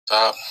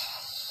Stop.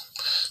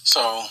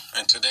 So,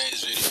 in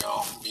today's video,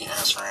 I'll be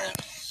answering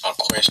a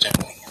question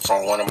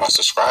from one of my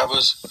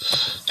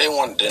subscribers. They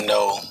wanted to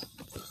know,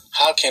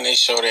 how can they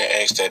show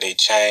their ex that they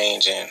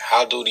change, and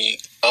how do the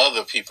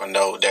other people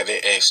know that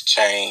their ex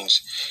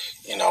change,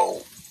 and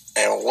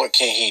what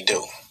can he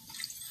do?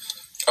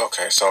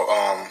 Okay, so,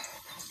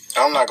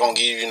 I'm not going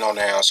to give you no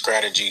damn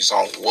strategies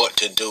on what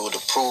to do to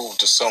prove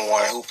to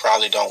someone who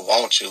probably don't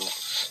want you,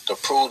 to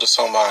prove to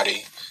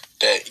somebody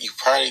that you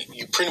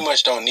pretty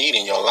much don't need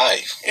in your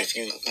life. If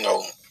you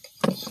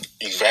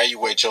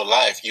evaluate your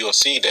life, you'll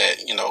see that,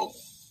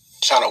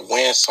 trying to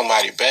win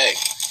somebody back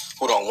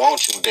who don't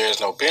want you, there's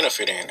no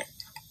benefit in it.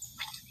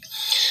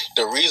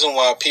 The reason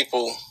why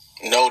people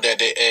know that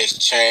their ex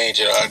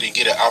change, or they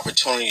get an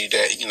opportunity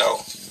that,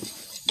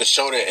 to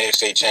show their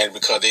ex they change,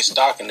 because they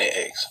stalking their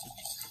ex.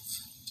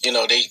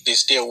 They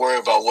still worry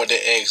about what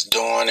their ex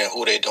doing and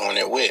who they doing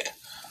it with.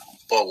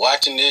 But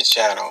watching this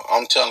channel,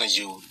 I'm telling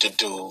you to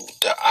do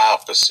the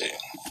opposite.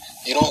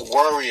 You don't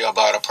worry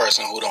about a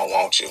person who don't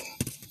want you.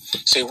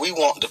 See, we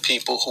want the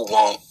people who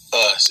want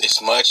us.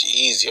 It's much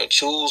easier.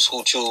 Choose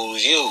who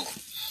choose you.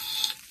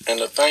 And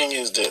the thing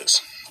is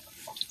this.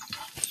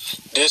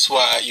 This is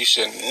why you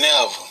should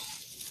never,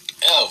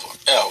 ever,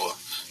 ever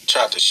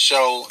try to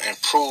show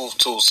and prove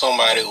to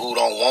somebody who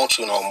don't want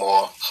you no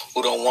more,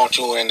 who don't want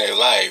you in their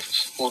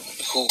life, who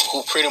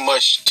pretty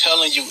much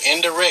telling you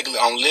indirectly,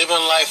 I'm living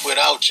life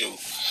without you.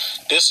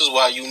 This is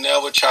why you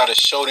never try to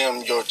show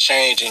them your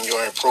change and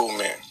your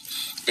improvement,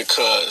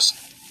 because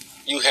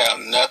you have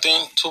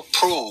nothing to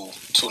prove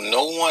to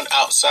no one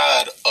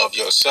outside of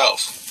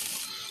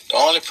yourself. The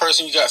only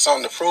person you got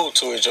something to prove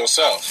to is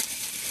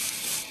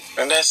yourself.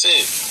 And that's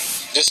it.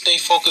 Just stay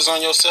focused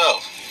on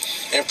yourself.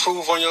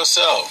 Improve on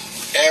yourself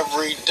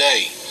every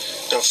day.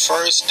 The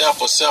first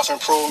step of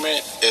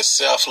self-improvement is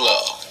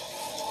self-love.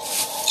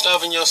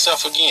 Loving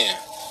yourself again.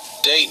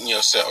 Dating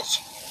yourself.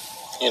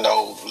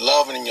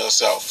 Loving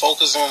yourself.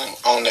 Focusing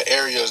on the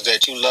areas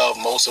that you love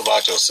most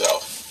about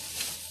yourself.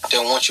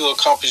 Then once you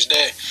accomplish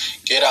that,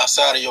 get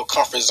outside of your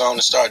comfort zone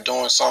and start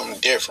doing something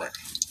different.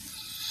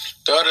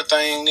 The other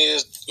thing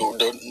is,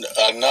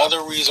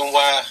 another reason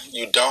why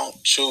you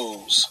don't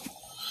choose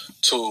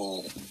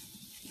to,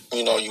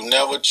 you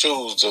never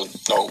choose to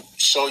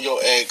show your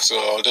ex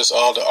or this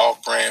other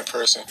off-brand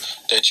person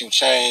that you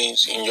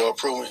change in your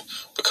improvement.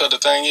 Because the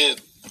thing is,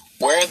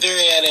 where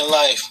they're at in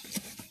life,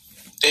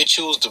 they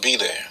choose to be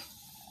there.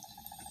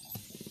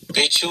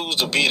 They choose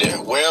to be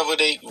there. Whatever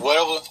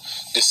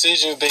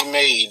decisions they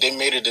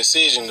made a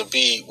decision to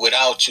be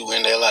without you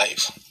in their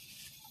life.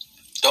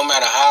 Don't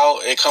matter how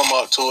it come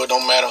up to it,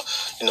 don't matter,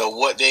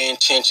 what their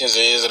intentions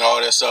is and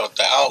all that stuff.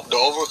 The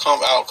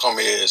overcome outcome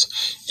is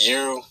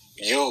you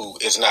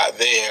is not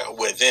there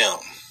with them.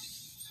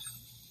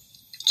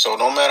 So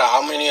no matter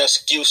how many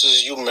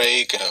excuses you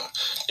make,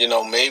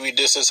 maybe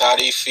this is how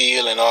they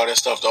feel and all that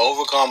stuff, the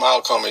overcome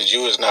outcome is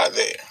you is not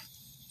there.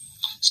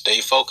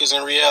 Stay focused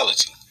in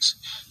reality.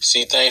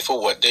 See things for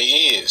what they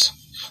is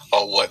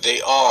or what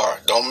they are.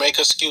 Don't make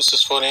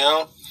excuses for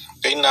them.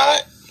 They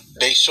not.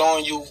 They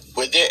showing you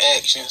with their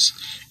actions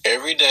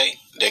every day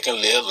they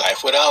can live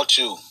life without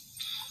you.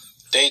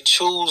 They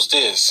choose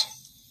this.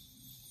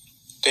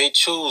 They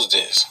choose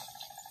this.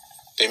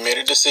 They made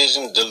a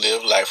decision to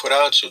live life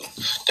without you.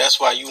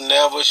 That's why you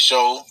never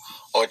show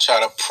or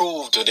try to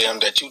prove to them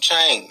that you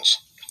change.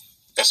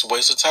 That's a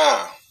waste of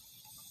time.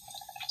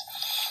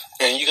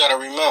 And you got to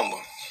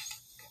remember,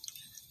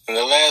 and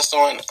the last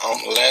thing I'm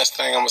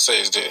going to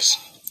say is this.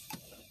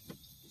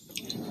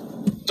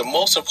 The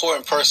most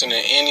important person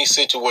in any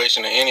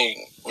situation, in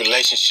any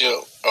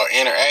relationship or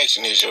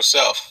interaction is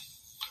yourself.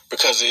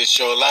 Because it's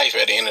your life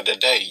at the end of the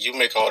day. You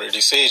make all the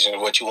decisions,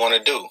 what you want to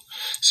do.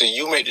 So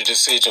you make the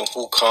decision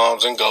who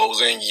comes and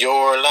goes in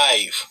your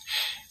life.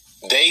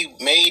 They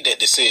made that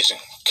decision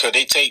because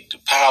they take the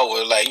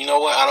power. Like, you know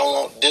what? I don't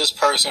want this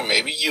person,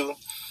 maybe you,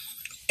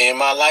 in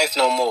my life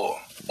no more.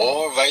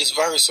 Or vice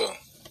versa.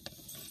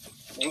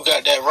 You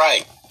got that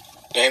right.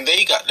 And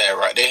they got that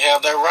right. They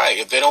have that right.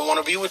 If they don't want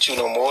to be with you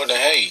no more, then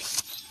hey,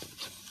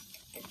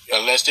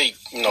 unless they,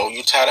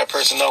 you tie that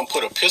person up and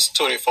put a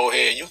pistol to their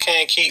forehead, you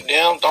can't keep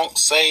them. Don't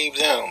save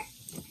them.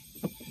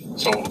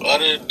 So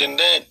other than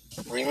that,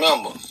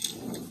 remember,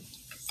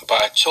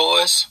 by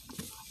choice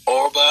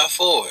or by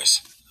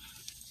force,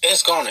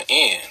 it's going to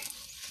end.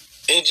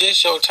 It's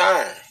just your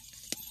turn.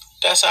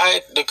 That's how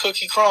the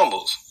cookie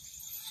crumbles.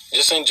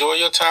 Just enjoy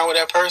your time with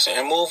that person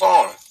and move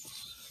on.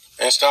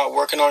 And start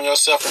working on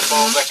yourself and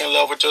fall back in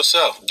love with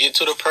yourself. Get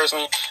to the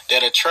person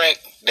that attract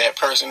that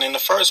person in the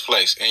first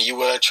place, and you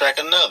will attract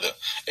another.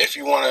 If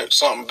you want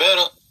something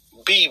better,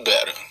 be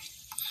better.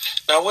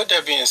 Now, with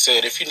that being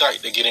said, if you'd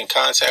like to get in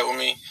contact with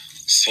me,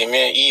 send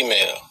me an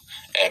email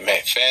at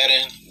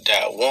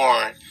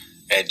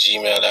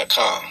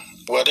mcfadden.warren@gmail.com.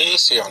 Well, it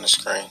is here on the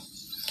screen.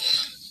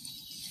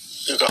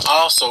 You can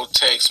also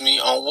text me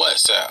on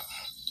WhatsApp.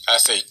 I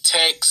say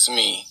text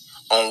me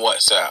on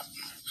WhatsApp.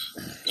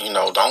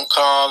 Don't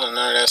call and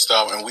none of that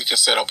stuff, and we can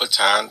set up a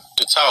time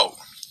to talk.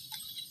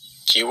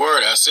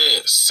 Keyword, I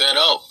said, set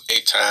up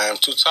a time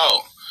to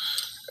talk.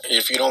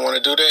 If you don't want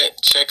to do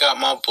that, check out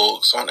my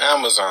books on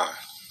Amazon.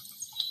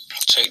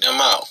 Check them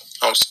out.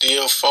 I'm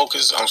still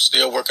focused. I'm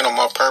still working on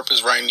my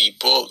purpose, writing these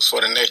books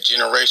for the next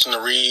generation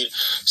to read,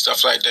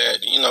 stuff like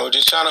that.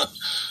 Just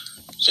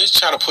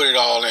trying to put it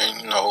all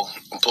in,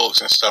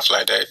 books and stuff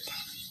like that.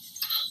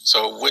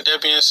 So with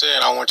that being said,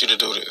 I want you to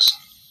do this.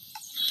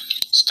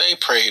 Stay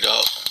prayed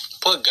up.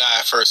 Put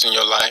God first in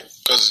your life,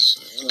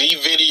 because these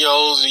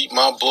videos,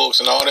 my books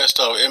and all that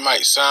stuff, it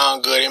might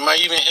sound good. It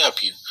might even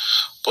help you,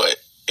 but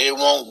it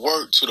won't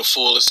work to the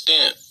full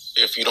extent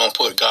if you don't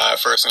put God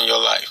first in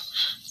your life.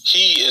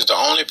 He is the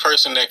only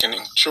person that can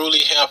truly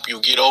help you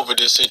get over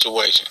this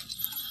situation.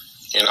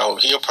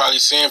 He'll probably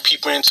send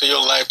people into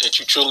your life that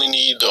you truly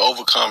need to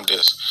overcome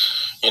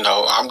this.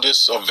 I'm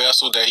just a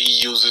vessel that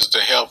he uses to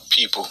help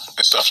people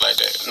and stuff like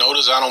that.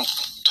 Notice I don't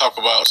talk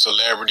about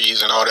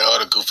celebrities and all that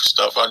other goofy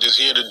stuff. I'm just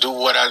here to do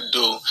what I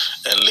do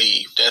and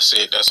leave. That's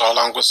it. That's all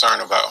I'm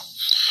concerned about.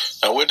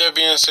 Now, with that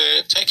being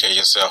said, take care of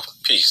yourself.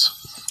 Peace.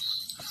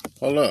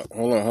 Hold up.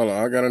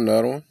 I got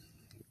another one.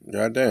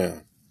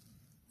 Goddamn.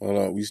 Hold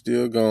on. We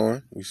still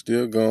going.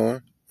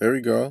 There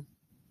we go.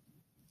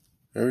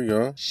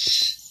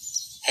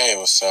 Hey,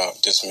 what's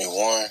up? This is me,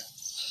 Warren.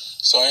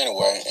 So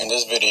anyway, in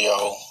this video,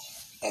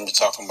 I'm going to be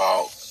talking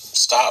about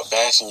stop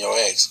bashing your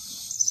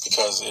ex,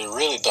 because it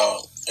really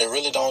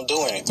don't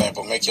do anything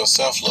but make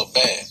yourself look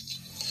bad.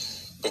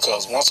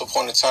 Because once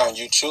upon a time,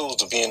 you choose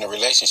to be in a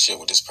relationship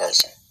with this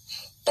person.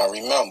 Now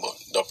remember,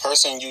 the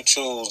person you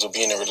choose to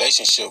be in a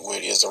relationship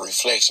with is a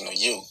reflection of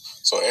you.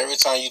 So every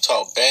time you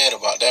talk bad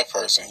about that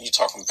person, you're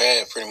talking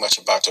bad pretty much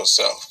about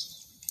yourself.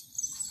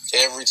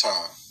 Every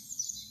time.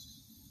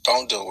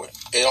 Don't do it.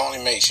 It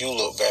only makes you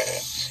look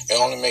bad. It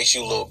only makes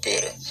you look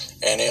bitter.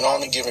 And it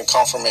only giving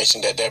confirmation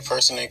that that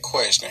person in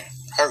question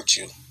hurt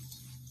you.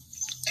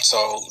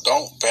 So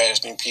don't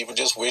bash them people.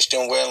 Just wish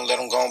them well and let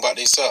them go on about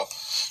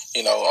themselves.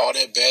 All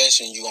that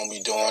bashing you're going to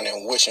be doing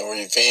and wishing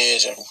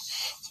revenge and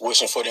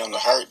wishing for them to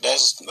hurt,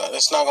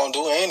 that's not going to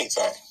do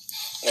anything.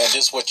 Now, this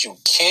is what you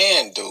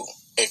can do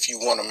if you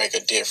want to make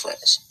a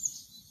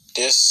difference.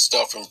 This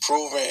stuff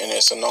improving, and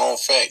it's a known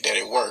fact that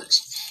it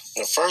works.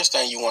 The first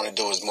thing you want to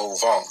do is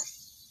move on.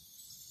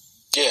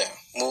 Yeah,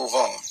 move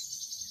on.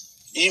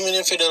 Even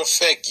if it'll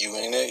affect you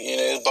and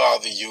it'll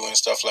bother you and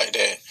stuff like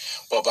that.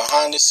 But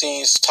behind the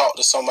scenes, talk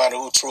to somebody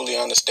who truly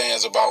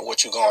understands about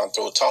what you're going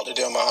through. Talk to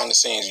them behind the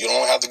scenes. You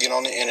don't have to get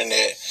on the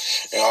internet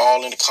and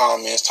all in the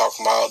comments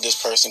talking about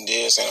this person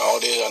this and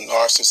all this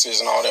narcissists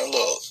and all that.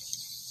 Look,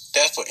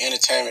 that's for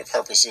entertainment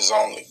purposes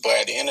only.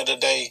 But at the end of the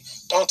day,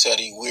 don't tell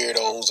these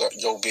weirdos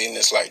your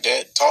business like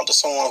that. Talk to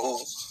someone who,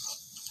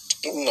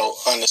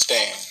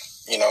 understand.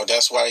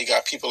 That's why you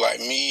got people like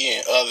me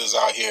and others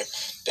out here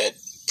that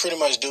pretty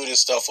much do this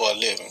stuff for a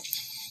living.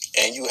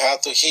 And you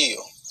have to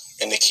heal.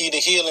 And the key to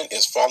healing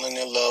is falling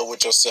in love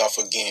with yourself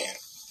again.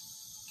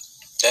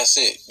 That's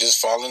it. Just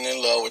falling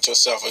in love with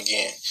yourself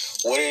again.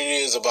 What it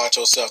is about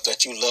yourself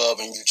that you love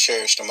and you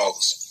cherish the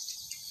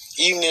most.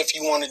 Even if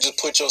you want to just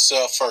put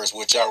yourself first,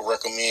 which I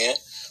recommend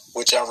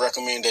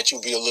that you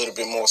be a little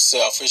bit more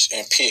selfish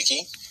and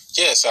picky.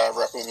 Yes, I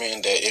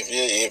recommend that.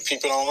 If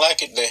people don't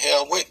like it, the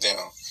hell with them.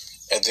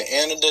 At the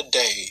end of the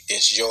day,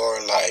 it's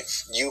your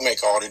life. You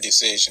make all the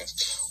decisions.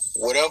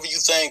 Whatever you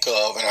think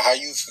of and how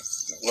you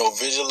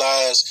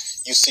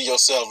visualize, you see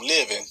yourself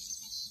living,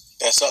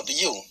 that's up to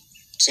you.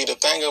 See, the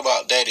thing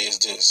about that is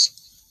this.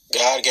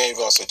 God gave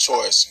us a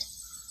choice.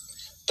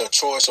 The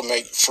choice to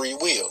make free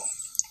will.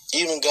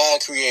 Even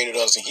God created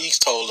us and He's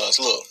told us,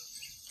 look,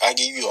 I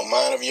give you a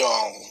mind of your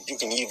own. You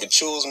can either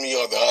choose me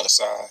or the other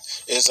side.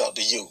 It's up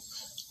to you.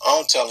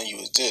 I'm telling you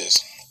is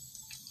this.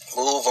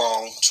 Move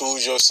on,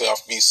 choose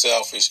yourself, be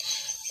selfish,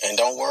 and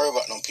don't worry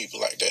about them people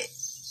like that.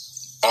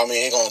 I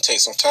mean, it's going to take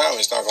some time.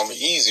 It's not going to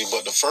be easy,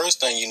 but the first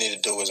thing you need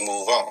to do is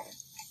move on.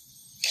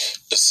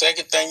 The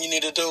second thing you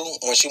need to do,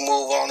 once you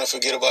move on and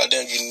forget about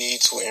them, you need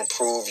to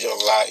improve your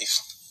life.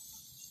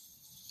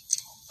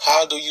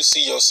 How do you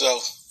see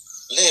yourself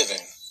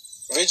living?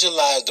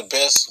 Visualize the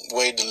best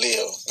way to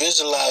live.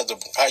 Visualize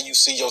how you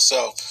see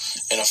yourself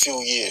in a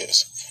few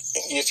years.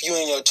 If you're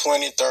in your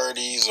 20s,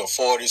 30s, or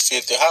 40s,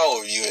 50s,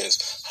 however you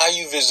is, how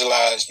you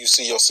visualize you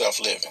see yourself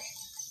living?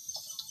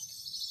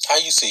 How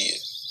you see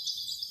it?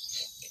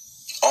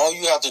 All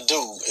you have to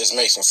do is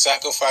make some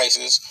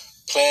sacrifices,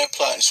 plan,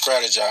 plot, and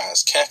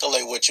strategize,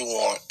 calculate what you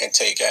want, and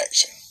take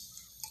action.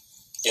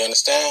 You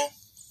understand?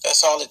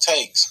 That's all it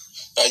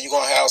takes. Now, you're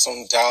going to have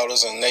some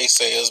doubters and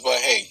naysayers, but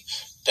hey,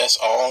 that's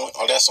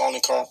only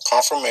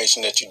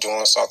confirmation that you're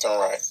doing something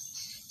right.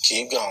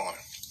 Keep going.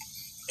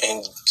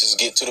 And just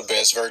get to the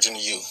best version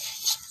of you.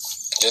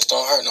 Just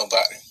don't hurt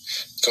nobody.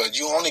 Because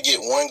you only get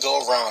one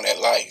go around at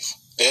life.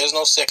 There's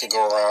no second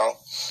go around.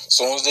 As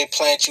soon as they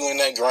plant you in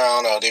that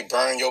ground or they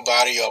burn your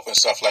body up and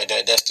stuff like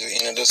that, that's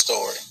the end of the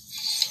story.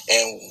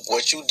 And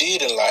what you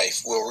did in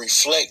life will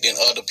reflect in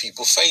other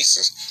people's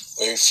faces,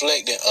 will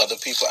reflect in other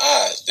people's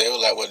eyes. They were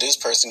like, well, this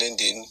person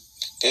didn't.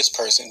 This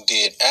person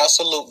did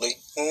absolutely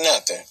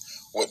nothing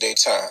with their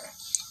time.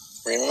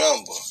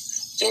 Remember,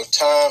 your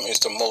time is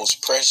the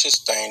most precious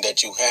thing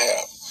that you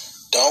have.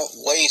 Don't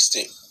waste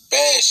it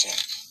bashing,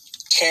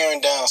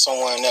 tearing down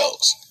someone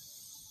else.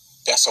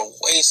 That's a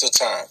waste of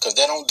time because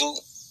that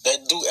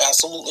do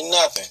absolutely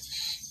nothing.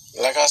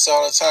 Like I say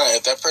all the time,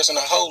 if that person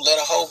a hoe, let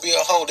a hoe be a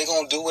hoe. They're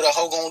going to do what a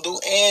hoe going to do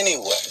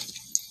anyway.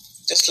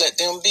 Just let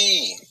them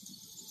be.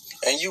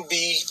 And you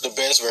be the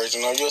best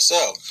version of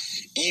yourself.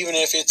 Even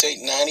if it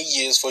take 90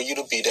 years for you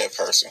to be that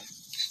person.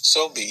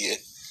 So be it.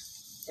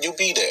 You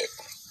be that.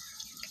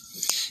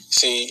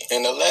 See,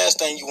 and the last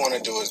thing you want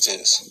to do is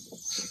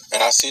this.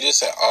 And I see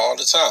this all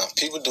the time.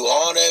 People do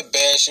all that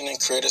bashing and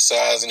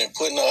criticizing and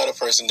putting the other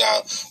person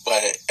down.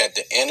 But at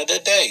the end of the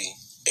day,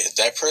 if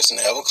that person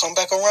ever come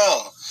back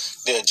around,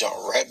 they'll jump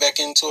right back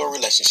into a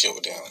relationship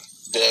with them.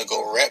 They'll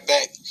go right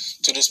back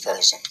to this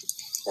person.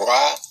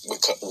 Why?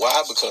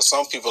 Because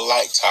some people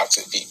like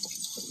toxic people.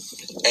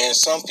 And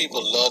some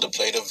people love to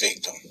play the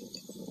victim.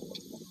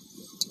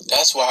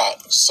 That's why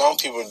some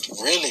people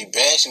really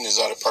bashing this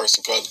other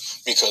person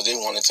because they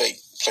want to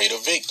play the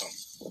victim.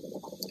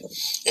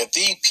 If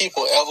these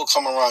people ever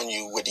come around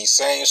you with these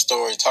same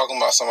stories talking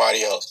about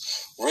somebody else,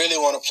 really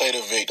want to play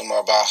the victim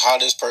about how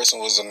this person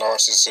was a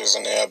narcissist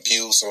and they're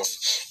abusive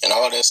and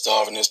all that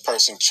stuff, and this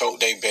person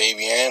choked their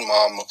baby and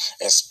mama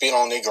and spit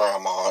on their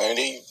grandma, and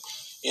they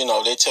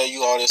tell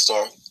you all this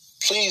story,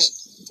 please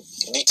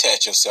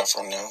detach yourself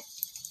from them.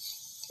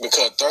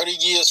 Because 30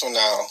 years from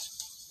now,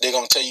 they're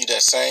going to tell you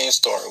that same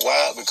story.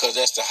 Why? Because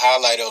that's the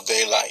highlight of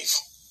their life.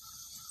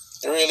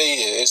 It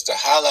really is. It's the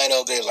highlight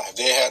of their life.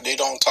 They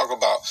don't talk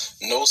about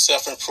no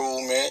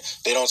self-improvement.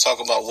 They don't talk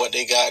about what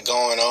they got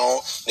going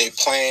on, their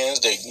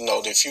plans, their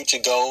future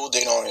goals.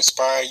 They don't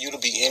inspire you to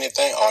be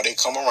anything, or they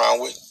come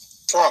around with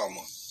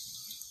drama,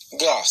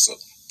 gossip.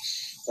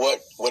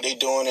 What they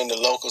doing in the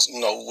locals,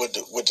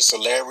 with the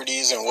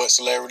celebrities and what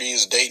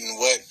celebrities dating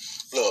what.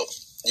 Look,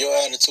 your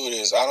attitude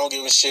is, I don't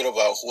give a shit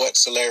about what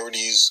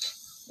celebrities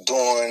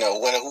doing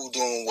or who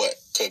doing what.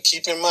 Because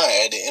keep in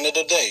mind, at the end of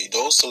the day,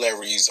 those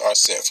celebrities are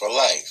set for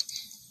life.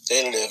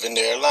 They live in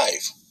their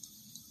life.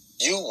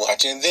 You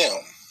watching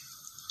them.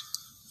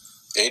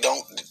 They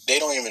don't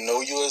even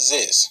know you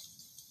exist.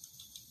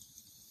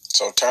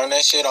 So turn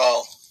that shit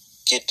off.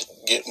 Get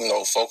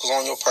focus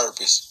on your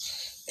purpose.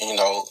 And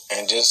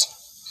just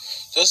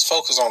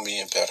focus on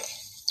being better.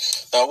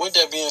 Now, with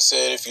that being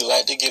said, if you'd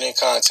like to get in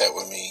contact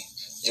with me,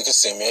 you can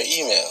send me an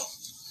email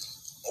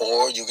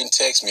or you can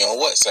text me on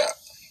WhatsApp.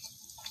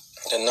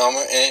 The number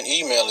and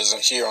email is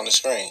here on the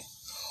screen.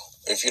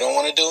 If you don't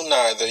want to do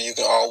neither, you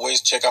can always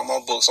check out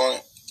my books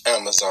on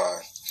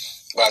Amazon.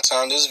 By the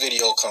time this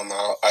video come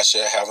out, I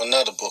should have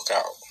another book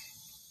out.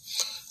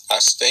 I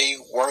stay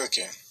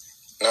working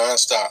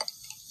non-stop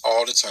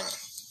all the time.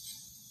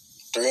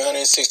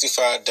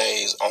 365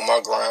 days on my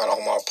grind,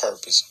 on my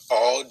purpose.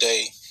 All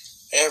day,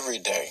 every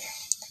day.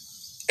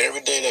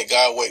 Every day that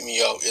God wake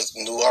me up is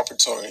a new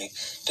opportunity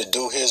to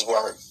do his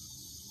work.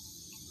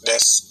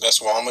 That's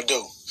what I'm going to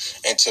do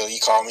until he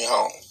call me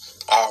home.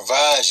 I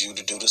advise you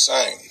to do the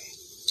same.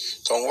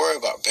 Don't worry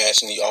about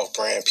bashing the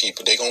off-brand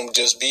people. They're going to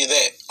just be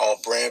that,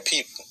 off-brand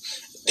people.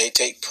 They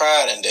take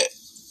pride in that.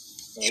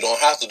 You don't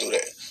have to do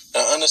that.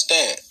 Now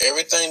understand,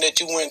 everything that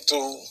you went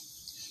through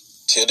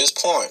till this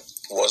point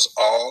was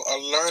all a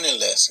learning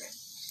lesson.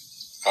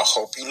 I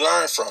hope you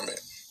learn from it.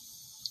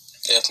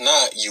 If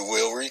not, you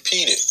will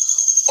repeat it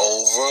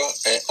over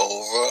and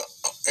over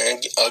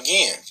and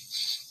again.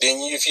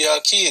 Then if you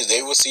have kids,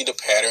 they will see the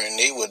pattern and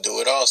they will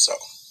do it also.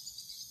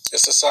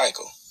 It's a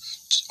cycle.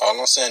 All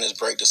I'm saying is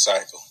break the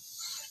cycle.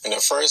 And the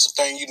first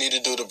thing you need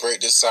to do to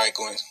break this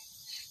cycle is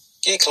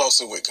get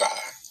closer with God.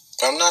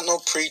 I'm not no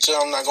preacher.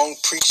 I'm not going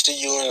to preach to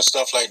you and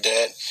stuff like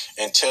that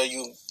and tell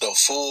you the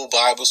full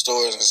Bible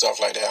stories and stuff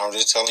like that. I'm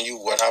just telling you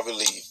what I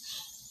believe.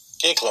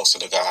 Get closer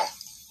to God.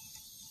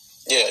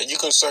 Yeah, you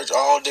can search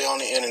all day on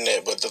the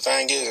internet, but the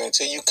thing is,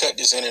 until you cut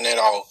this internet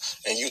off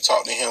and you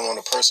talk to him on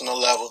a personal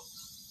level,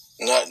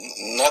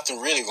 nothing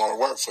really going to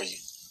work for you.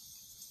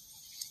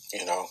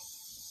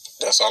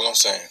 That's all I'm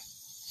saying.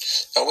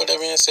 Now, with that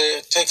being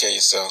said, take care of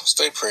yourself.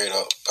 Stay prayed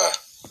up. Bye.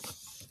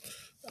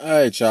 All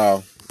right,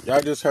 y'all. Y'all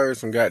just heard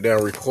some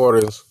goddamn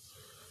recordings,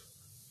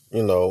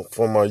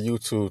 from my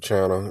YouTube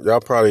channel.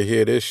 Y'all probably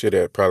hear this shit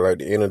at probably like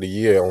the end of the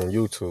year on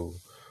YouTube.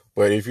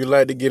 But if you'd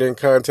like to get in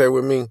contact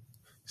with me,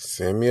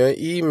 send me an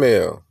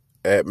email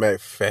at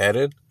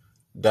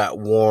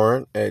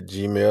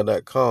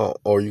mcfadden.warren@gmail.com,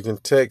 or you can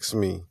text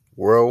me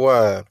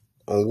worldwide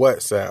on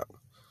WhatsApp.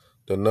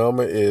 The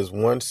number is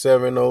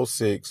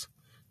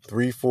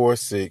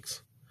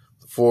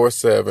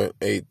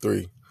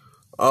 1706-346-4783.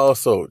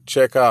 Also,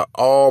 check out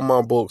all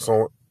my books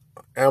on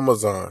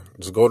Amazon.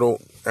 Just go to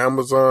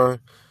Amazon,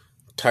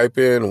 type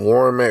in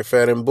Warren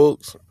McFadden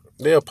books.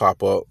 They'll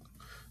pop up.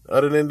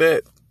 Other than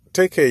that,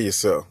 take care of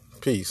yourself.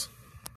 Peace.